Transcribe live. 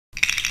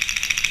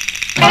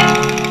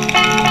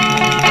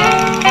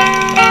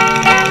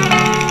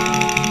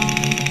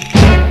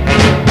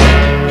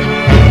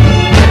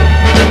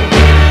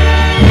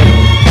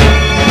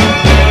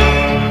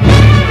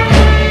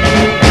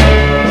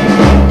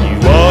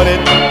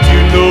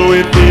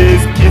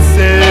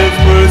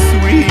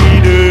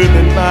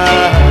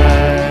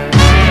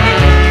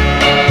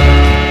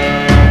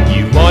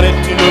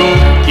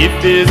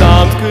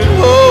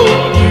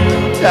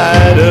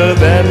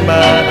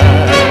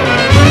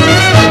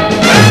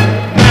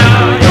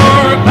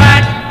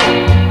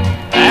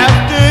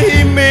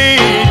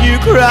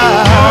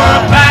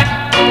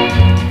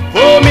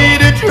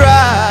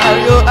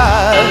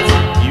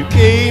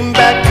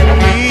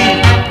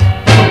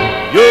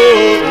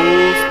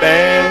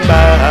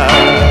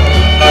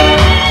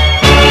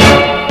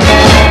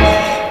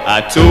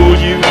told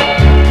you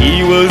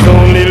he was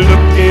only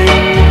looking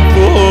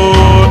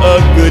for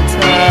a good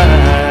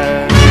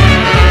time,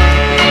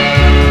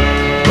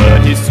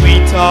 but his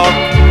sweet talk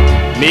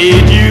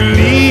made you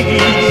leave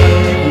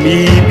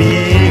me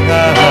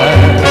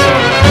behind.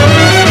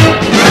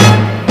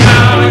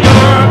 Now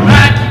you're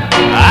back.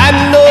 I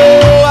know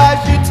I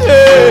should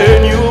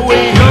turn you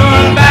away.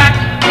 You're back.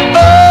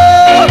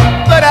 Oh,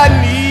 but I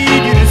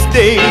need you to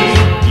stay.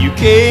 You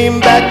came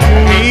back to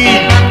me.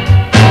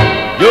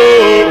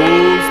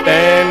 You'll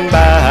stand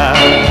by.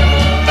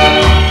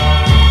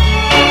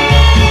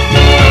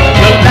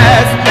 The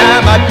last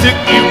time I took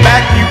you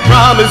back, you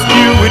promised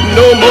you would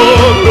no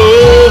more grow.